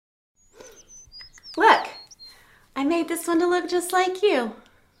made this one to look just like you.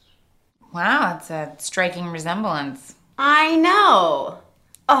 Wow, it's a striking resemblance. I know.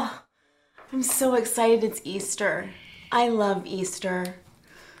 Oh, I'm so excited it's Easter. I love Easter.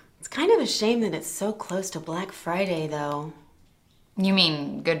 It's kind of a shame that it's so close to Black Friday, though. You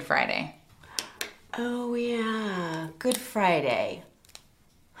mean Good Friday? Oh, yeah, Good Friday.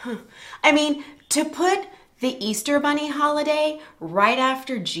 I mean, to put the Easter Bunny holiday right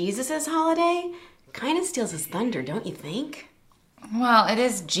after Jesus' holiday kind of steals his thunder, don't you think? Well, it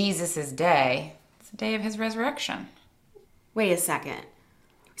is Jesus' day. It's the day of his resurrection. Wait a second.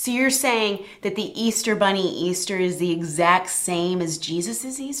 So you're saying that the Easter Bunny Easter is the exact same as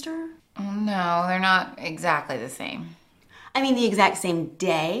Jesus' Easter? Oh, no, they're not exactly the same. I mean, the exact same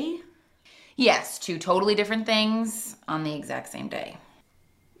day? Yes, two totally different things on the exact same day.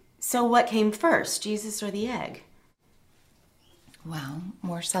 So what came first, Jesus or the egg? Well,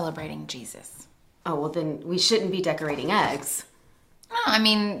 we're celebrating Jesus. Oh, well then we shouldn't be decorating eggs. Oh, I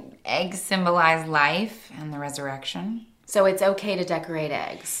mean, eggs symbolize life and the resurrection. So it's okay to decorate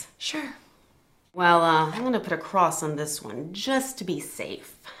eggs? Sure. Well, I'm going to put a cross on this one just to be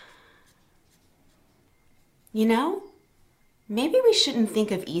safe. You know, maybe we shouldn't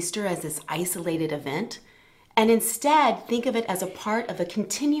think of Easter as this isolated event, and instead think of it as a part of a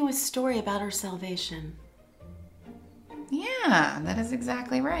continuous story about our salvation. Yeah, that is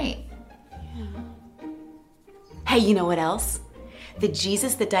exactly right. Yeah. Hey, you know what else? The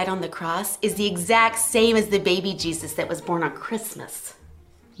Jesus that died on the cross is the exact same as the baby Jesus that was born on Christmas.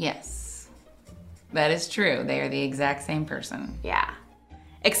 Yes, that is true. They are the exact same person. Yeah.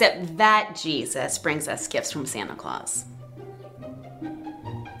 Except that Jesus brings us gifts from Santa Claus.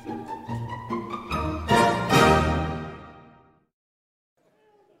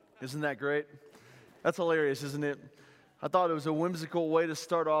 Isn't that great? That's hilarious, isn't it? I thought it was a whimsical way to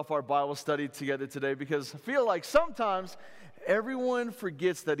start off our Bible study together today because I feel like sometimes everyone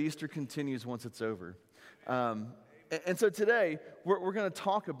forgets that Easter continues once it's over. And so today, we're going to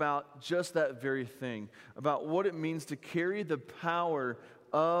talk about just that very thing, about what it means to carry the power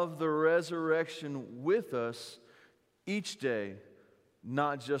of the resurrection with us each day,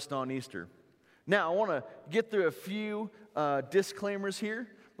 not just on Easter. Now, I want to get through a few disclaimers here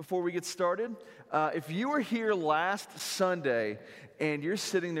before we get started. If you were here last Sunday and you're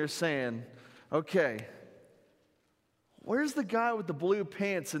sitting there saying, okay, where's the guy with the blue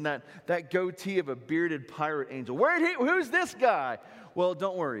pants and that goatee of a bearded pirate angel? Who's this guy? Well,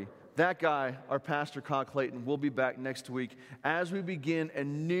 don't worry. That guy, our pastor, Con Clayton, will be back next week as we begin a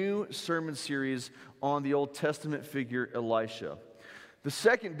new sermon series on the Old Testament figure Elisha. The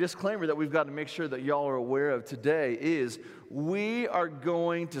second disclaimer that we've got to make sure that y'all are aware of today is we are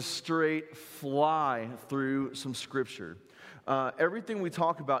going to straight fly through some Scripture. Everything we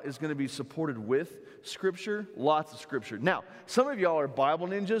talk about is going to be supported with Scripture, lots of Scripture. Now, some of y'all are Bible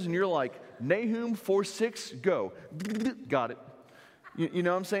ninjas and you're like, Nahum 4:6, go. Got it. You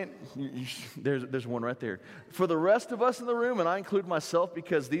know what I'm saying? There's one right there. For the rest of us in the room, and I include myself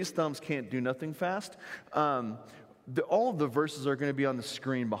because these thumbs can't do nothing fast, all of the verses are going to be on the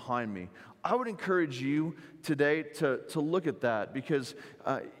screen behind me. I would encourage you today to look at that because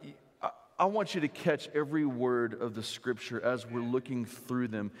I want you to catch every word of the Scripture as we're looking through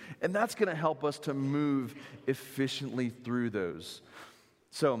them. And that's going to help us to move efficiently through those.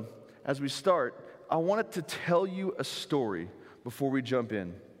 So, as we start, I wanted to tell you a story before we jump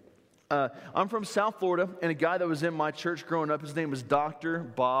in. I'm from South Florida, and a guy that was in my church growing up, his name was Dr.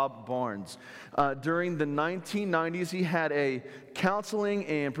 Bob Barnes. During the 1990s, he had a counseling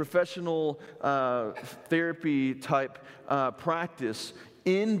and professional therapy type practice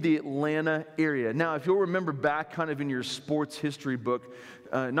in the Atlanta area. Now, if you'll remember back kind of in your sports history book,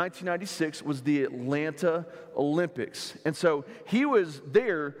 1996 was the Atlanta Olympics. And so he was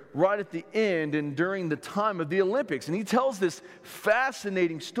there right at the end and during the time of the Olympics. And he tells this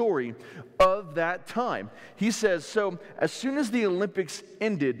fascinating story of that time. He says, so as soon as the Olympics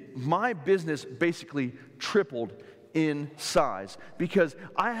ended, my business basically tripled in size because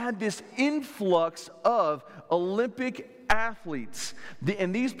I had this influx of Olympic athletes.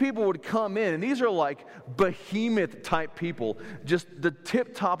 And these people would come in, and these are like behemoth type people, just the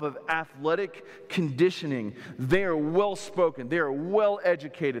tip top of athletic conditioning. They are well spoken, they are well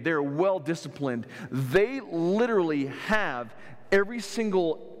educated, they are well disciplined. They literally have every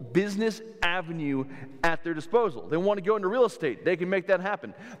single business avenue at their disposal. They want to go into real estate, they can make that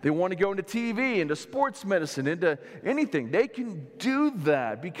happen. They want to go into TV, into sports medicine, into anything. They can do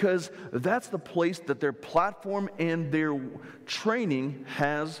that because that's the place that their platform and their training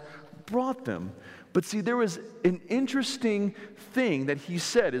has brought them. But see, there was an interesting thing that he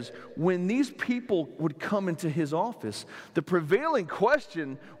said is when these people would come into his office, the prevailing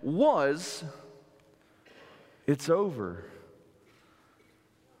question was, it's over.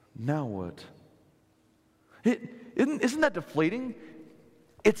 Now what? Isn't that deflating?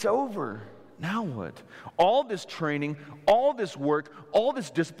 It's over. Now what? All this training, all this work, all this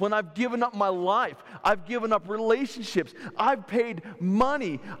discipline, I've given up my life. I've given up relationships. I've paid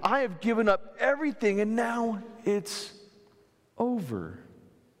money. I have given up everything, and now it's over.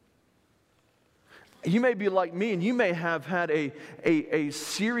 You may be like me, and you may have had a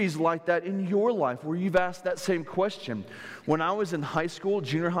series like that in your life where you've asked that same question. When I was in high school,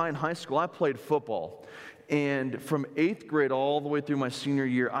 junior high and high school, I played football. And from 8th grade all the way through my senior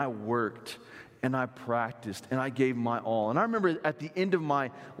year, I worked and I practiced and I gave my all. And I remember at the end of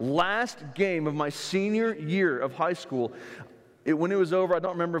my last game of my senior year of high school, when it was over, I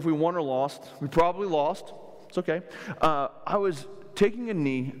don't remember if we won or lost. We probably lost. It's okay. I was taking a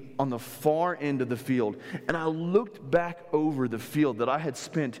knee on the far end of the field, and I looked back over the field that I had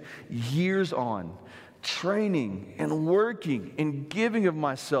spent years on, training and working and giving of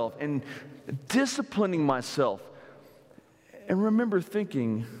myself and disciplining myself, and remember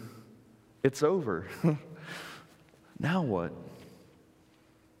thinking, it's over. Now what?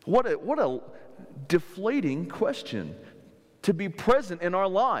 What a deflating question to be present in our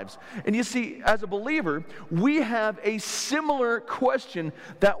lives. And you see, as a believer, we have a similar question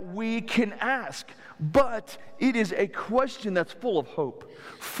that we can ask, but it is a question that's full of hope,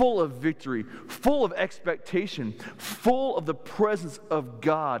 full of victory, full of expectation, full of the presence of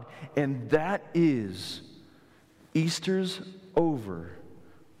God, and that is, Easter's over.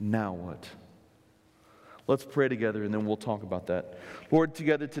 Now what? Let's pray together and then we'll talk about that. Lord,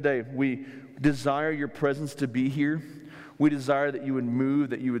 together today, we desire your presence to be here. We desire that you would move,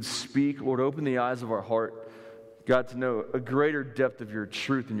 that you would speak. Lord, open the eyes of our heart, God, to know a greater depth of your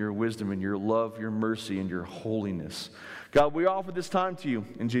truth and your wisdom and your love, your mercy, and your holiness. God, we offer this time to you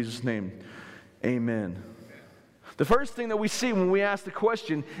in Jesus' name. Amen. The first thing that we see when we ask the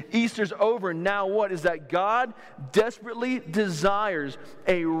question, Easter's over, now what, is that God desperately desires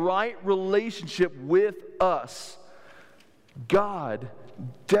a right relationship with us. God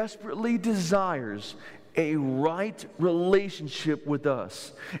desperately desires a right relationship with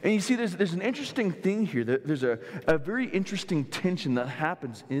us. And you see, there's an interesting thing here. There's a very interesting tension that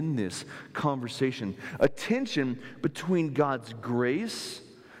happens in this conversation. A tension between God's grace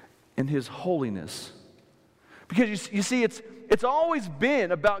and his holiness. Because you see, it's always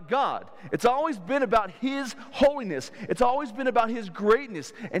been about God. It's always been about his holiness. It's always been about his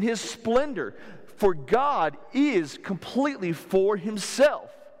greatness and his splendor. For God is completely for himself.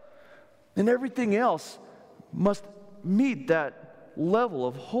 And everything else must meet that level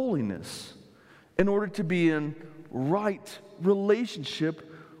of holiness in order to be in right relationship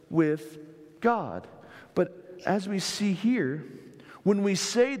with God. But as we see here, when we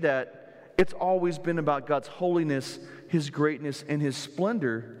say that it's always been about God's holiness, his greatness, and his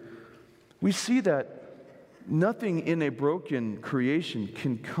splendor, we see that nothing in a broken creation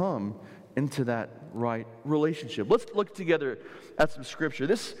can come into that right relationship. Let's look together at some scripture.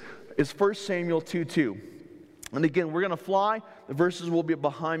 This is 1 Samuel 2:2. And again, we're going to fly. The verses will be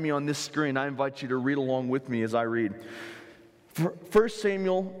behind me on this screen. I invite you to read along with me as I read. 1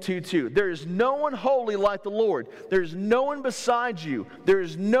 Samuel 2:2. There is no one holy like the Lord. There is no one beside you. There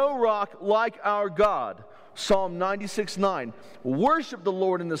is no rock like our God. Psalm 96:9. Worship the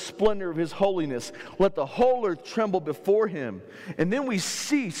Lord in the splendor of his holiness. Let the whole earth tremble before him. And then we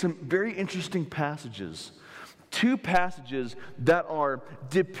see some very interesting passages. Two passages that are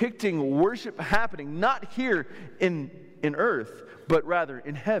depicting worship happening not here in earth, but rather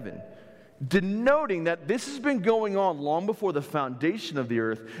in heaven, denoting that this has been going on long before the foundation of the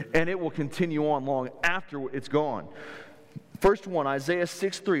earth, and it will continue on long after it's gone. First one, Isaiah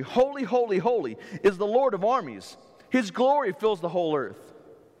 6:3. Holy, holy, holy is the Lord of armies. His glory fills the whole earth.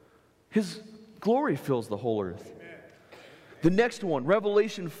 His glory fills the whole earth. The next one,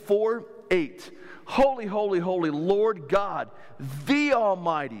 Revelation 4:8. Holy, holy, holy, Lord God, the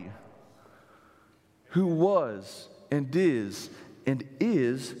Almighty, who was and is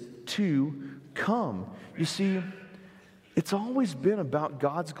to come. You see, it's always been about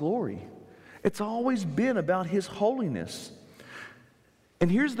God's glory. It's always been about his holiness. And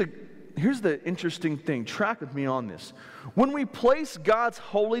here's the interesting thing. Track with me on this. When we place God's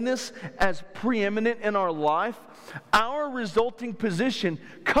holiness as preeminent in our life, our resulting position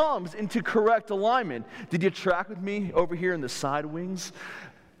comes into correct alignment. Did you track with me over here in the side wings?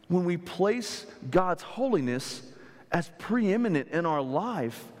 When we place God's holiness as preeminent in our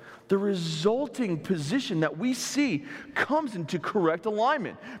life, the resulting position that we see comes into correct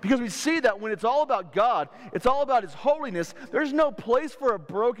alignment. Because we see that when it's all about God, it's all about His holiness, there's no place for a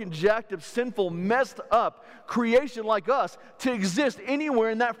broken, jacked up, sinful, messed up creation like us to exist anywhere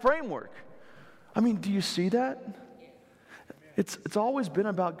in that framework. I mean, do you see that? It's always been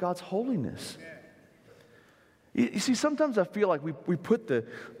about God's holiness. You see, sometimes I feel like we put the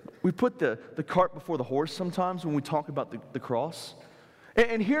cart before the horse sometimes when we talk about the cross.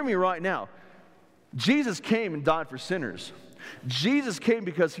 And hear me right now. Jesus came and died for sinners. Jesus came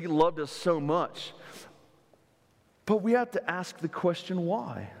because He loved us so much. But we have to ask the question,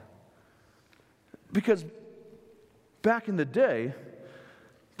 why? Because back in the day,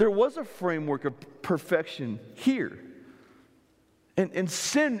 there was a framework of perfection here. And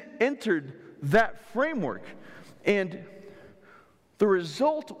sin entered that framework. And the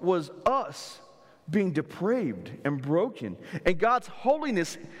result was us being depraved and broken. And God's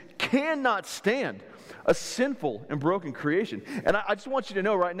holiness cannot stand a sinful and broken creation. And I just want you to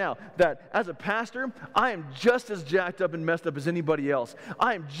know right now that as a pastor, I am just as jacked up and messed up as anybody else.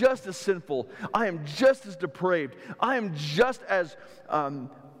 I am just as sinful. I am just as depraved. I am just as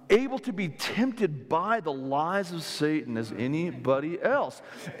able to be tempted by the lies of Satan as anybody else.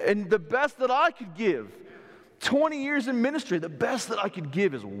 And the best that I could give, 20 years in ministry, the best that I could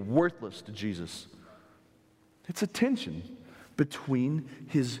give is worthless to Jesus. It's a tension between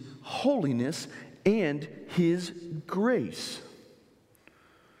His holiness and His grace.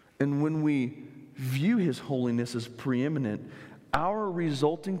 And when we view His holiness as preeminent, our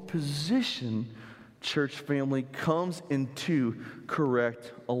resulting position, church family, comes into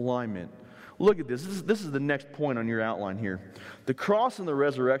correct alignment. Look at this. This is the next point on your outline here. The cross and the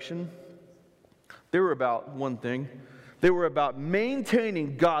resurrection, they were about one thing. They were about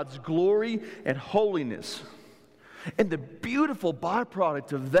maintaining God's glory and holiness. And the beautiful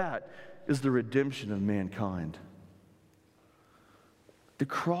byproduct of that is the redemption of mankind. The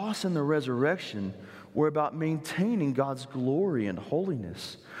cross and the resurrection were about maintaining God's glory and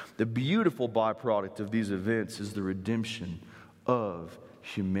holiness. The beautiful byproduct of these events is the redemption of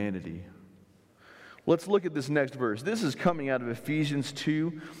humanity. Let's look at this next verse. This is coming out of Ephesians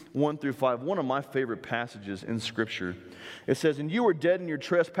 2, 1 through 5, one of my favorite passages in Scripture. It says, "And you were dead in your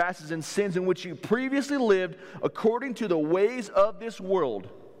trespasses and sins in which you previously lived according to the ways of this world,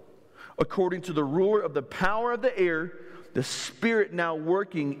 according to the ruler of the power of the air, the spirit now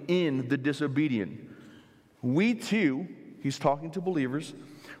working in the disobedient. We too," he's talking to believers,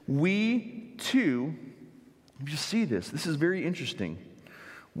 "we too," you see this is very interesting.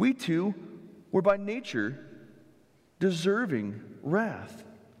 "We too were by nature deserving wrath."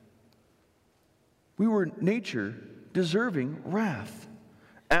 We were nature deserving wrath,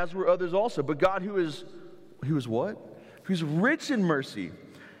 as were others also. But God, who is what? Who's rich in mercy,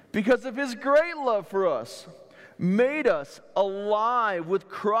 because of His great love for us, made us alive with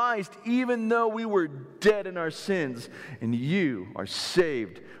Christ, even though we were dead in our sins. And you are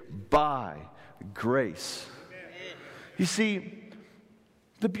saved by grace. You see,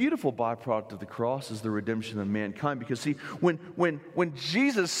 the beautiful byproduct of the cross is the redemption of mankind. Because see, when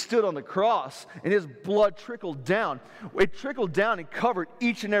Jesus stood on the cross and His blood trickled down, it trickled down and covered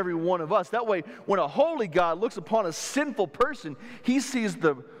each and every one of us. That way, when a holy God looks upon a sinful person, He sees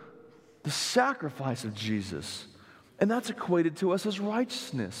the sacrifice of Jesus. And that's equated to us as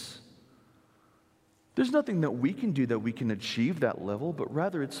righteousness. There's nothing that we can do that we can achieve that level, but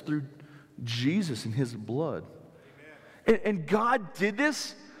rather it's through Jesus and His blood. And God did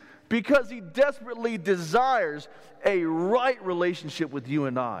this because He desperately desires a right relationship with you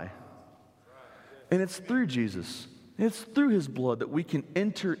and I. And it's through Jesus. It's through His blood that we can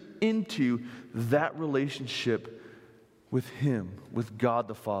enter into that relationship with Him, with God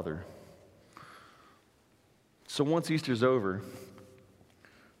the Father. So once Easter's over,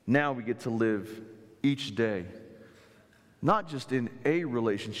 now we get to live each day, not just in a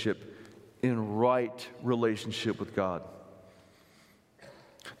relationship, in right relationship with God.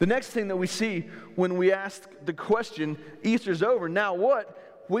 The next thing that we see when we ask the question, Easter's over, now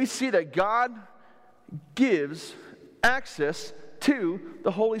what? We see that God gives access to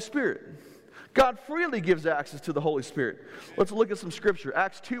the Holy Spirit. God freely gives access to the Holy Spirit. Let's look at some scripture.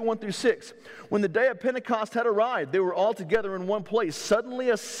 Acts 2, 1 through 6. When the day of Pentecost had arrived, they were all together in one place.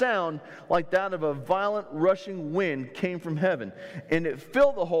 Suddenly a sound like that of a violent rushing wind came from heaven, and it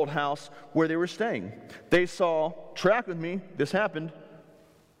filled the whole house where they were staying. They saw, track with me, this happened,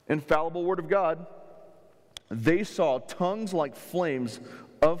 infallible word of God. They saw tongues like flames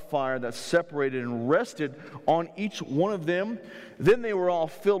of fire that separated and rested on each one of them. Then they were all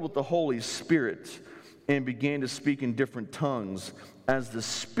filled with the Holy Spirit and began to speak in different tongues as the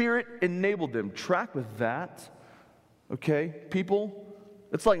Spirit enabled them. Track with that, okay, people?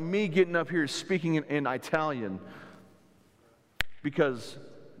 It's like me getting up here speaking in Italian because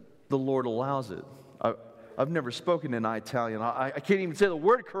the Lord allows it. I've never spoken in Italian. I can't even say the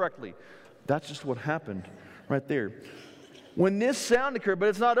word correctly. That's just what happened right there. When this sound occurred, but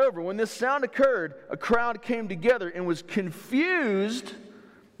it's not over. When this sound occurred, a crowd came together and was confused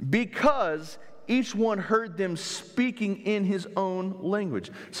because each one heard them speaking in his own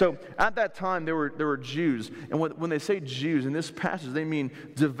language. So at that time, there were Jews. And when they say Jews, in this passage, they mean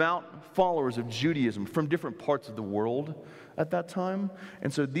devout followers of Judaism from different parts of the world at that time.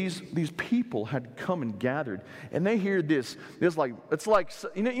 And so these people had come and gathered. And they hear this like, it's like,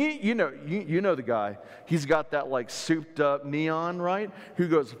 you know the guy. He's got that like souped up neon, right? Who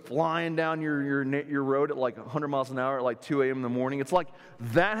goes flying down your road at like 100 miles an hour at like 2 a.m. in the morning. It's like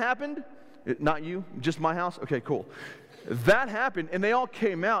that happened. Not you, just my house? Okay, cool. That happened, and they all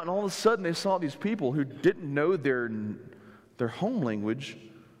came out, and all of a sudden they saw these people who didn't know their home language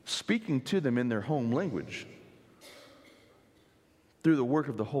speaking to them in their home language through the work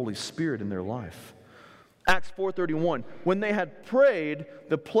of the Holy Spirit in their life. Acts 4:31, when they had prayed,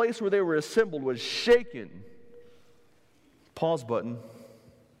 the place where they were assembled was shaken. Pause button.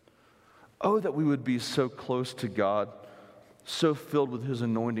 Oh, that we would be so close to God, so filled with His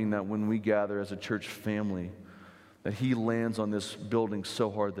anointing that when we gather as a church family, that He lands on this building so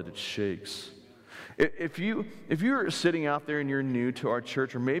hard that it shakes. If you're sitting out there and you're new to our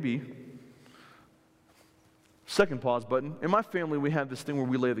church, or maybe, second pause button, in my family we have this thing where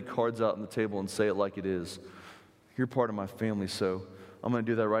we lay the cards out on the table and say it like it is. You're part of my family, so I'm going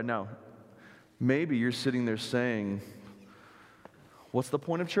to do that right now. Maybe you're sitting there saying, what's the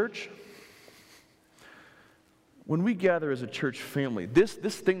point of church? When we gather as a church family, this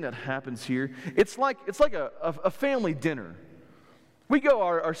thing that happens here, it's like a family dinner. We go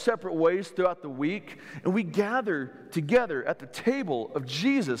our separate ways throughout the week, and we gather together at the table of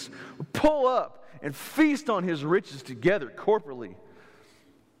Jesus, pull up and feast on His riches together corporately.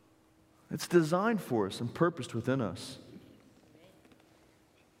 It's designed for us and purposed within us.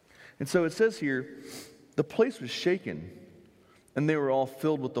 And so it says here, the place was shaken, and they were all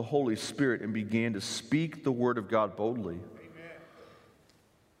filled with the Holy Spirit and began to speak the word of God boldly. Amen.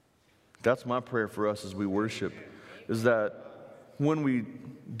 That's my prayer for us as we worship, is that when we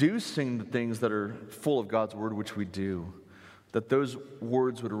do sing the things that are full of God's word, which we do, that those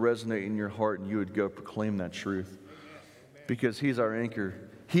words would resonate in your heart and you would go proclaim that truth. Because He's our anchor.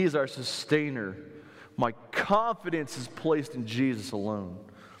 He is our sustainer. My confidence is placed in Jesus alone.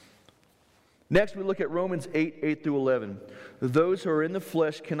 Next, we look at Romans 8 through 11. Those who are in the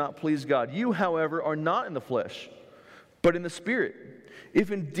flesh cannot please God. You, however, are not in the flesh, but in the Spirit, if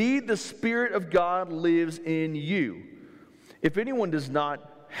indeed the Spirit of God lives in you. If anyone does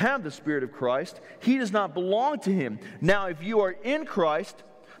not have the Spirit of Christ, he does not belong to Him. Now, if you are in Christ,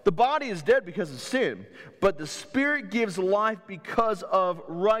 the body is dead because of sin, but the Spirit gives life because of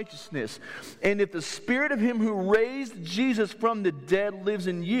righteousness. And if the Spirit of Him who raised Jesus from the dead lives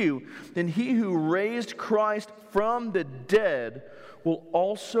in you, then He who raised Christ from the dead will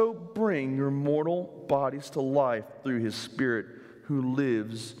also bring your mortal bodies to life through His Spirit who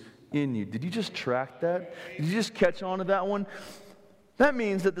lives in you. Did you just track that? Did you just catch on to that one? That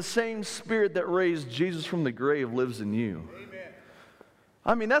means that the same Spirit that raised Jesus from the grave lives in you.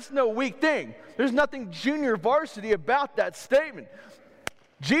 I mean, that's no weak thing. There's nothing junior varsity about that statement.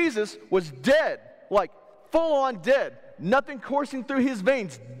 Jesus was dead, like full-on dead. Nothing coursing through His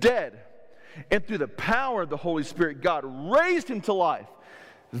veins, dead. And through the power of the Holy Spirit, God raised Him to life.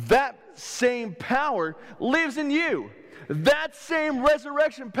 That same power lives in you. That same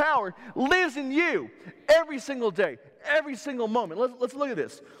resurrection power lives in you every single day, every single moment. Let's look at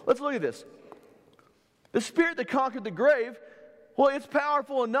this. Let's look at this. The Spirit that conquered the grave, well, it's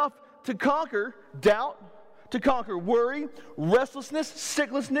powerful enough to conquer doubt, to conquer worry, restlessness,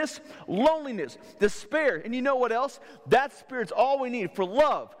 sickness, loneliness, despair. And you know what else? That Spirit's all we need for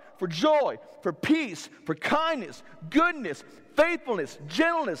love, for joy, for peace, for kindness, goodness, faithfulness,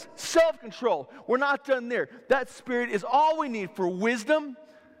 gentleness, self-control. We're not done there. That Spirit is all we need for wisdom.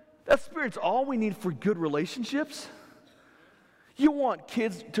 That Spirit's all we need for good relationships. You want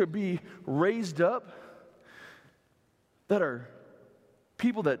kids to be raised up that are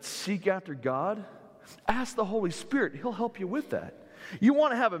people that seek after God? Ask the Holy Spirit. He'll help you with that. You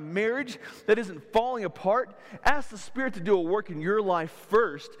want to have a marriage that isn't falling apart? Ask the Spirit to do a work in your life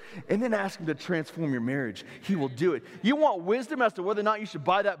first, and then ask Him to transform your marriage. He will do it. You want wisdom as to whether or not you should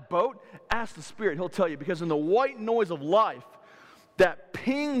buy that boat? Ask the Spirit. He'll tell you, because in the white noise of life, that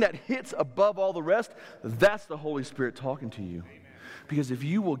ping that hits above all the rest, that's the Holy Spirit talking to you. Amen. Because if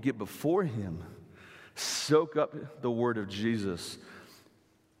you will get before Him, soak up the word of Jesus,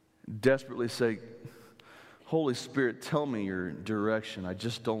 desperately say, Holy Spirit, tell me your direction. I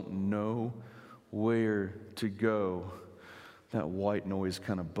just don't know where to go. That white noise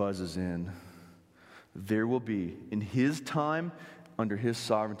kind of buzzes in. There will be, in His time, under His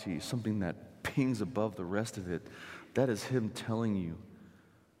sovereignty, something that pings above the rest of it. That is Him telling you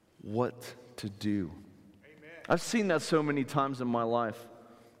what to do. Amen. I've seen that so many times in my life.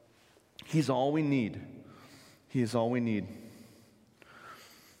 He's all we need. He is all we need.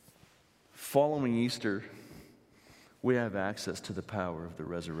 Following Easter, we have access to the power of the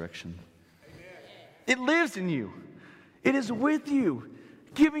resurrection. Amen. It lives in you. It is with you,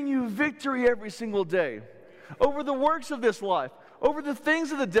 giving you victory every single day over the works of this life, over the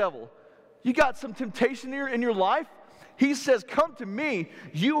things of the devil. You got some temptation here in your life? He says, come to me,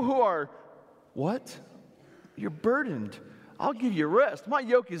 you who are, what? You're burdened. I'll give you rest. My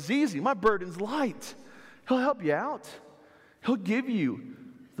yoke is easy. My burden's light. He'll help you out. He'll give you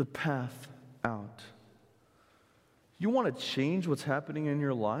the path out. You want to change what's happening in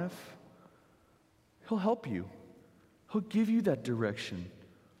your life? He'll help you. He'll give you that direction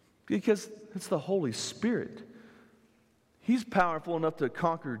because it's the Holy Spirit. He's powerful enough to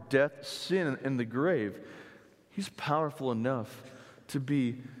conquer death, sin, and the grave. He's powerful enough to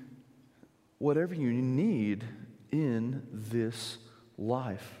be whatever you need in this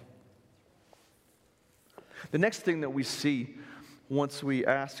life. The next thing that we see once we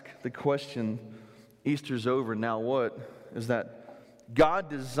ask the question, Easter's over, now what? Is that God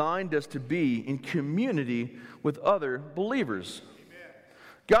designed us to be in community with other believers. Amen.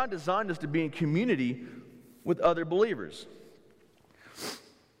 God designed us to be in community with other believers.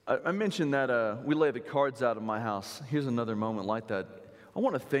 I mentioned that we lay the cards out of my house. Here's another moment like that. I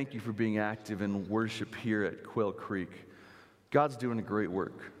want to thank you for being active in worship here at Quail Creek. God's doing a great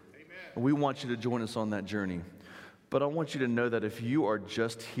work. Amen. And we want you to join us on that journey. But I want you to know that if you are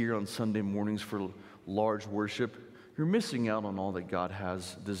just here on Sunday mornings for large worship, you're missing out on all that God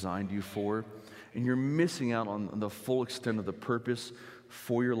has designed you for. And you're missing out on the full extent of the purpose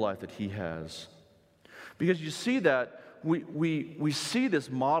for your life that He has. Because you see that, we see this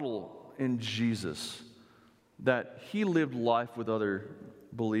model in Jesus, that He lived life with other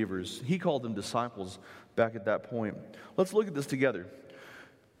believers. He called them disciples back at that point. Let's look at this together.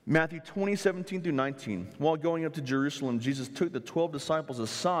 Matthew 20:17-19. While going up to Jerusalem, Jesus took the 12 disciples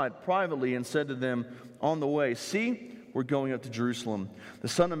aside privately and said to them on the way, see, we're going up to Jerusalem. The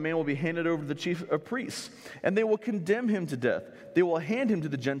Son of Man will be handed over to the chief of priests, and they will condemn Him to death. They will hand Him to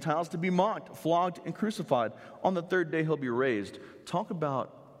the Gentiles to be mocked, flogged, and crucified. On the third day He'll be raised. Talk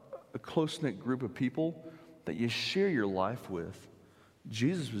about a close-knit group of people that you share your life with.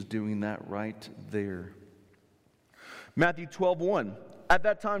 Jesus was doing that right there. Matthew 12:1. At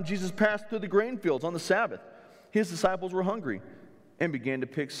that time, Jesus passed through the grain fields on the Sabbath. His disciples were hungry and began to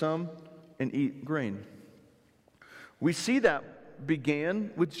pick some and eat grain. We see that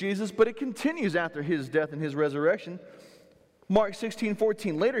began with Jesus, but it continues after His death and His resurrection. Mark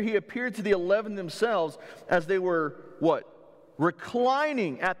 16:14. Later, He appeared to the 11 themselves as they were, what?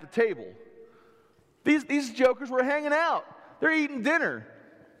 Reclining at the table. These jokers were hanging out. They're eating dinner.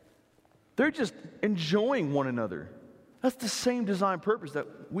 They're just enjoying one another. That's the same design purpose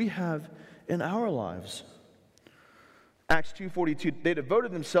that we have in our lives. Acts 2:42, they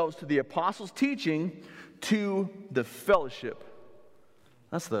devoted themselves to the apostles' teaching, to the fellowship.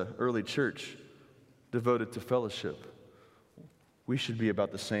 That's the early church, devoted to fellowship. We should be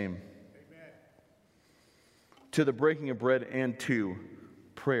about the same. Amen. To the breaking of bread and to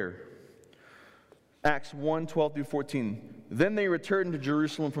prayer. Acts 1:12-14. Then they returned to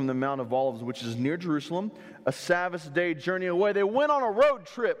Jerusalem from the Mount of Olives, which is near Jerusalem, a Sabbath day journey away. They went on a road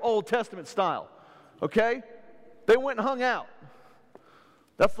trip, Old Testament style. Okay? They went and hung out.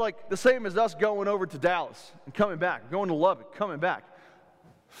 That's like the same as us going over to Dallas and coming back, going to Lubbock, coming back.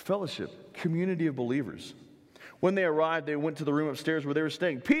 Fellowship, community of believers. When they arrived, they went to the room upstairs where they were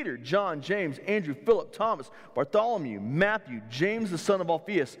staying. Peter, John, James, Andrew, Philip, Thomas, Bartholomew, Matthew, James the son of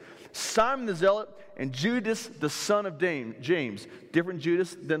Alphaeus, Simon the Zealot, and Judas the son of James. Different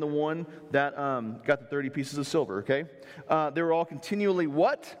Judas than the one that got the 30 pieces of silver, okay? They were all continually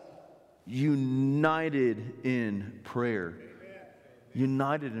what? United in prayer.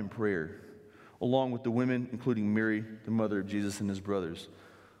 United in prayer. Along with the women, including Mary, the mother of Jesus, and His brothers.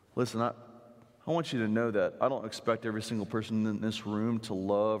 Listen, I want you to know that I don't expect every single person in this room to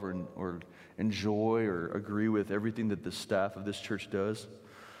love or enjoy or agree with everything that the staff of this church does.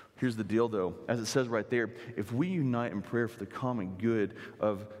 Here's the deal, though. As it says right there, if we unite in prayer for the common good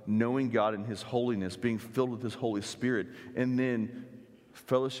of knowing God and His holiness, being filled with His Holy Spirit, and then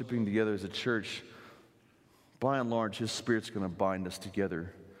fellowshipping together as a church, by and large, His Spirit's going to bind us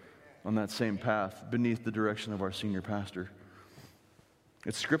together on that same path beneath the direction of our senior pastor.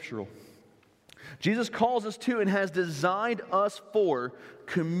 It's scriptural. Jesus calls us to and has designed us for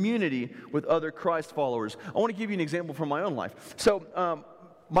community with other Christ followers. I want to give you an example from my own life. So,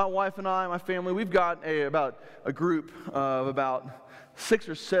 my wife and I, my family, we've got about a group of about 6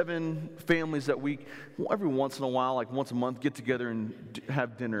 or 7 families that we, every once in a while, like once a month, get together and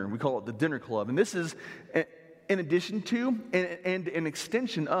have dinner. We call it the dinner club. And this is in addition to and an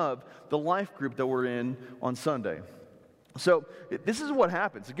extension of the life group that we're in on Sunday. So this is what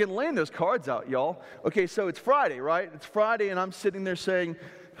happens. Again, laying those cards out, y'all. Okay, so it's Friday, right? It's Friday, and I'm sitting there saying,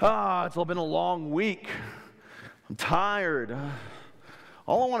 it's all been a long week. I'm tired.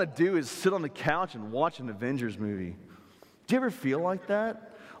 All I want to do is sit on the couch and watch an Avengers movie. Do you ever feel like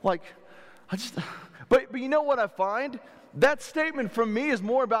that? Like, but you know what I find? That statement from me is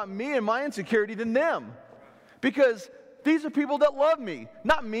more about me and my insecurity than them. Because these are people that love me.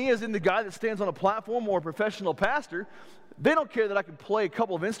 Not me as in the guy that stands on a platform or a professional pastor. They don't care that I can play a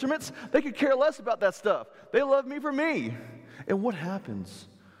couple of instruments. They could care less about that stuff. They love me for me. And what happens?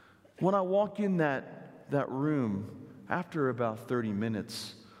 When I walk in that room, after about 30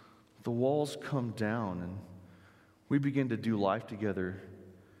 minutes, the walls come down and we begin to do life together.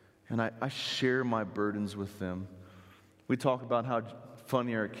 And I share my burdens with them. We talk about how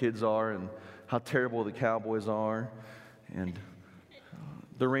funny our kids are and how terrible the Cowboys are. And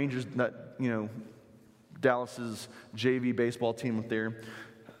the Rangers, Dallas's JV baseball team up there.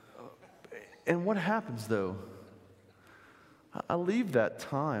 And what happens, though? I leave that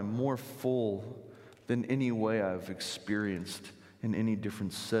time more full than any way I've experienced in any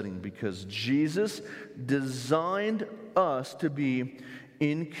different setting, because Jesus designed us to be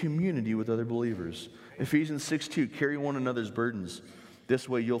in community with other believers. Ephesians 6:2, carry one another's burdens. This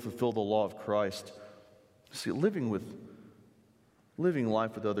way you'll fulfill the law of Christ. See, living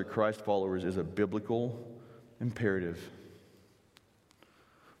life with other Christ followers is a biblical imperative.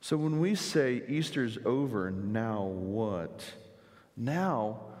 So when we say Easter's over, now what?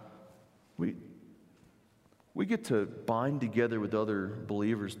 Now we get to bind together with other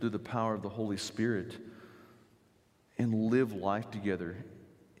believers through the power of the Holy Spirit and live life together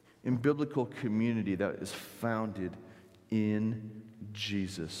in biblical community that is founded in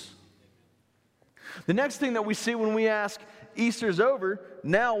Jesus. The next thing that we see when we ask, Easter's over,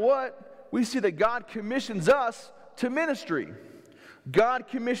 now what? We see that God commissions us to ministry. God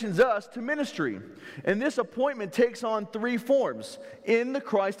commissions us to ministry. And this appointment takes on 3 forms in the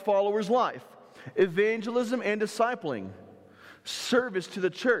Christ follower's life: evangelism and discipling, service to the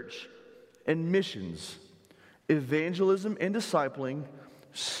church, and missions. Evangelism and discipling,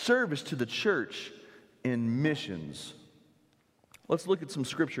 service to the church, and missions. Let's look at some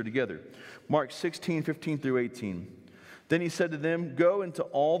scripture together. Mark 16:15-18. Then he said to them, go into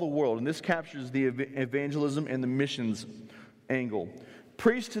all the world. And this captures the evangelism and the missions angle.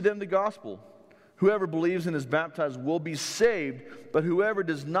 Preach to them the gospel. Whoever believes and is baptized will be saved, but whoever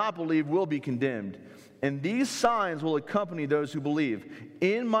does not believe will be condemned. And these signs will accompany those who believe.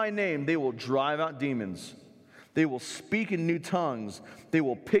 In my name they will drive out demons. They will speak in new tongues. They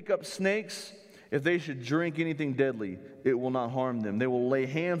will pick up snakes. If they should drink anything deadly, it will not harm them. They will lay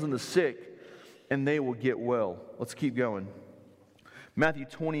hands on the sick, and they will get well. Let's keep going. Matthew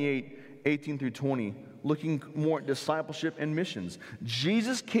 28:18-20, looking more at discipleship and missions.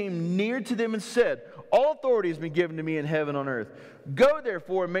 Jesus came near to them and said, all authority has been given to me in heaven and on earth. Go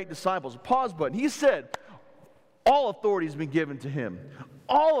therefore and make disciples. Pause button. He said, all authority has been given to him.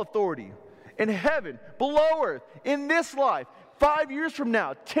 All authority in heaven, below earth, in this life, 5 years from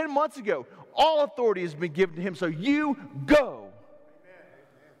now, 10 months ago, all authority has been given to him. So you go.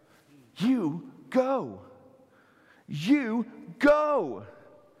 You go. You go.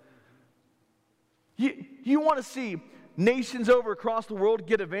 You want to see nations over across the world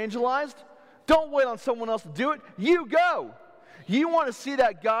get evangelized? Don't wait on someone else to do it. You go. You want to see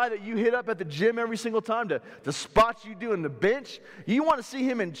that guy that you hit up at the gym every single time to spot you doing the bench? You want to see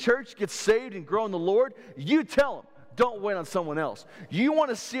him in church get saved and grow in the Lord? You tell him. Don't wait on someone else. You want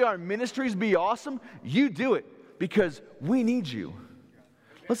to see our ministries be awesome? You do it, because we need you.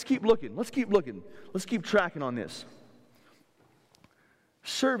 Let's keep looking. Let's keep looking. Let's keep tracking on this.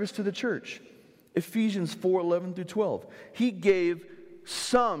 Service to the church. Ephesians 4:11-12. He gave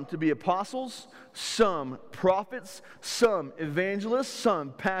some to be apostles, some prophets, some evangelists,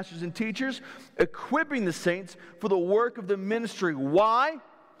 some pastors and teachers, equipping the saints for the work of the ministry. Why?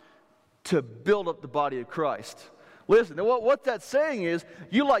 to build up the body of Christ. Listen, what that's saying is,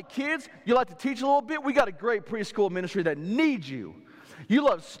 you like kids, you like to teach a little bit, we got a great preschool ministry that needs you. You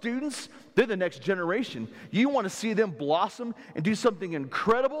love students, they're the next generation. You want to see them blossom and do something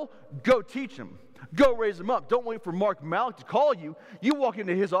incredible, go teach them. Go raise them up. Don't wait for Mark Malik to call you. You walk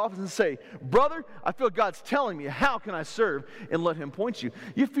into his office and say, brother, I feel God's telling me, how can I serve? And let him point you.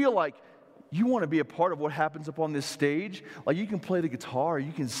 You feel like you want to be a part of what happens up on this stage. Like you can play the guitar,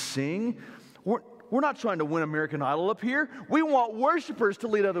 you can sing. We're not trying to win American Idol up here. We want worshipers to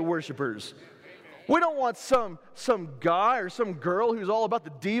lead other worshipers. We don't want some guy or some girl who's all about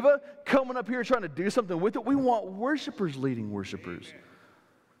the diva coming up here trying to do something with it. We want worshipers leading worshipers.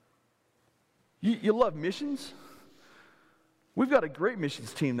 You love missions? We've got a great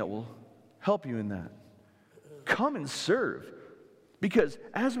missions team that will help you in that. Come and serve. Because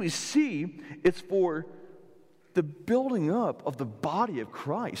as we see, it's for the building up of the body of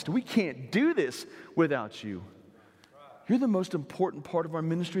Christ. We can't do this without you. You're the most important part of our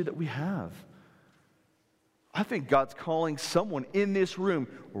ministry that we have. I think God's calling someone in this room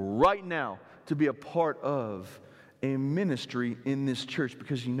right now to be a part of a ministry in this church,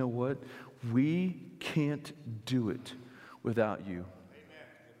 because you know what? We can't do it without you. Amen.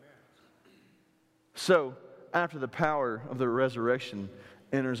 So, after the power of the resurrection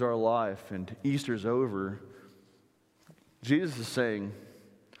enters our life and Easter's over, Jesus is saying,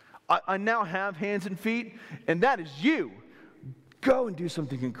 I now have hands and feet, and that is you. Go and do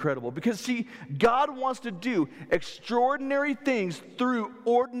something incredible. Because see, God wants to do extraordinary things through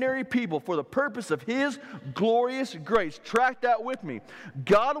ordinary people for the purpose of His glorious grace. Track that with me.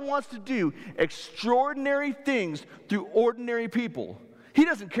 God wants to do extraordinary things through ordinary people. He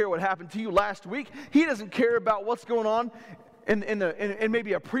doesn't care what happened to you last week. He doesn't care about what's going on in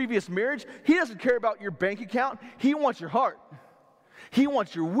maybe a previous marriage. He doesn't care about your bank account. He wants your heart. He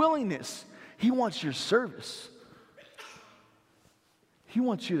wants your willingness. He wants your service. He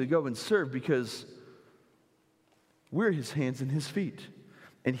wants you to go and serve because we're His hands and His feet.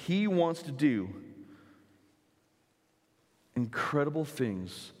 And He wants to do incredible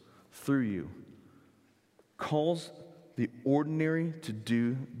things through you. Calls the ordinary to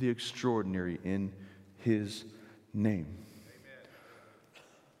do the extraordinary in His name. Amen.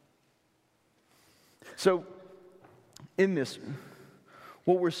 So, in this,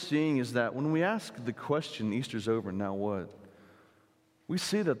 what we're seeing is that when we ask the question, Easter's over, now what? We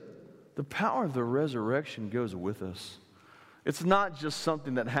see that the power of the resurrection goes with us. It's not just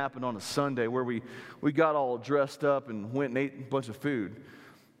something that happened on a Sunday where we got all dressed up and went and ate a bunch of food.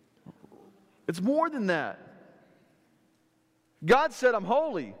 It's more than that. God said, I'm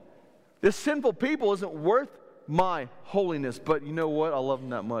holy. This sinful people isn't worth my holiness. But you know what? I love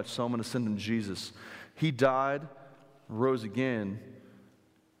them that much, so I'm going to send them Jesus. He died, rose again,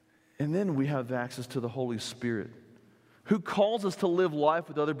 and then we have access to the Holy Spirit, who calls us to live life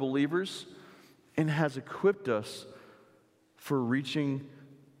with other believers and has equipped us for reaching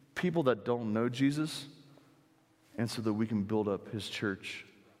people that don't know Jesus, and so that we can build up His church.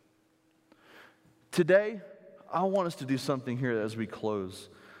 Today, I want us to do something here as we close.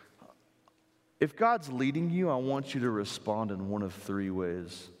 If God's leading you, I want you to respond in one of three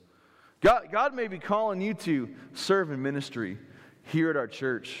ways. God may be calling you to serve in ministry here at our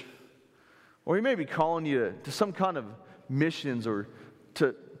church, or He may be calling you to some kind of missions or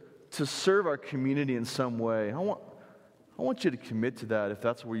to serve our community in some way. I want you to commit to that if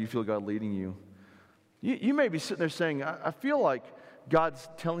that's where you feel God leading you. You may be sitting there saying, I feel like God's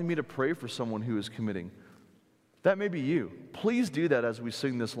telling me to pray for someone who is committing. That may be you. Please do that as we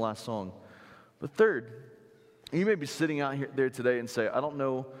sing this last song. But third, you may be sitting out there today and say, I don't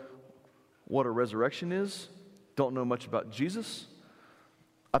know what a resurrection is, don't know much about Jesus.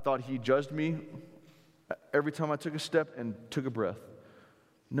 I thought He judged me every time I took a step and took a breath.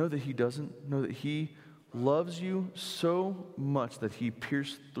 Know that He doesn't. Know that He loves you so much that He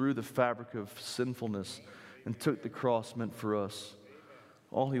pierced through the fabric of sinfulness and took the cross meant for us.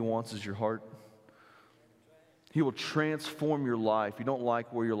 All He wants is your heart. He will transform your life. You don't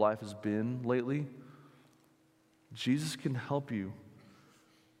like where your life has been lately? Jesus can help you.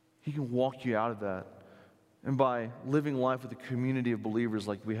 He can walk you out of that. And by living life with a community of believers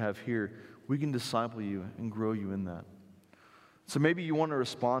like we have here, we can disciple you and grow you in that. So maybe you want to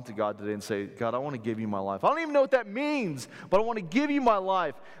respond to God today and say, God, I want to give you my life. I don't even know what that means, but I want to give you my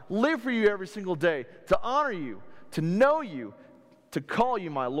life, live for you every single day, to honor you, to know you, to call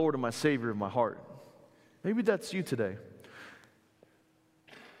you my Lord and my Savior of my heart. Maybe that's you today.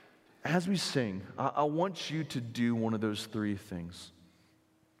 As we sing, I want you to do one of those three things.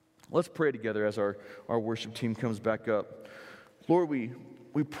 Let's pray together as our worship team comes back up. Lord, we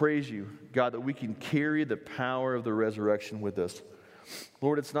we praise you, God, that we can carry the power of the resurrection with us.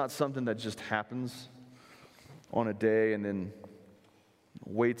 Lord, it's not something that just happens on a day and then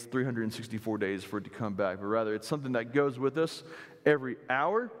waits 364 days for it to come back, but rather it's something that goes with us every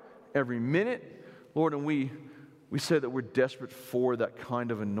hour, every minute. Lord, and we say that we're desperate for that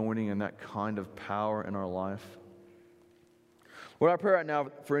kind of anointing and that kind of power in our life. Lord, I pray right now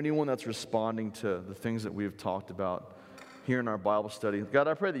for anyone that's responding to the things that we have talked about here in our Bible study. God,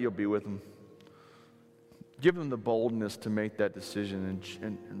 I pray that you'll be with them. Give them the boldness to make that decision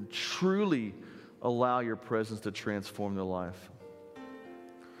and truly allow your presence to transform their life.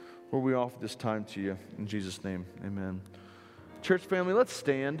 Lord, we offer this time to you. In Jesus' name, amen. Church family, let's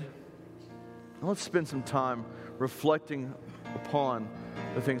stand. And let's spend some time reflecting upon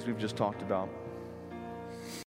the things we've just talked about.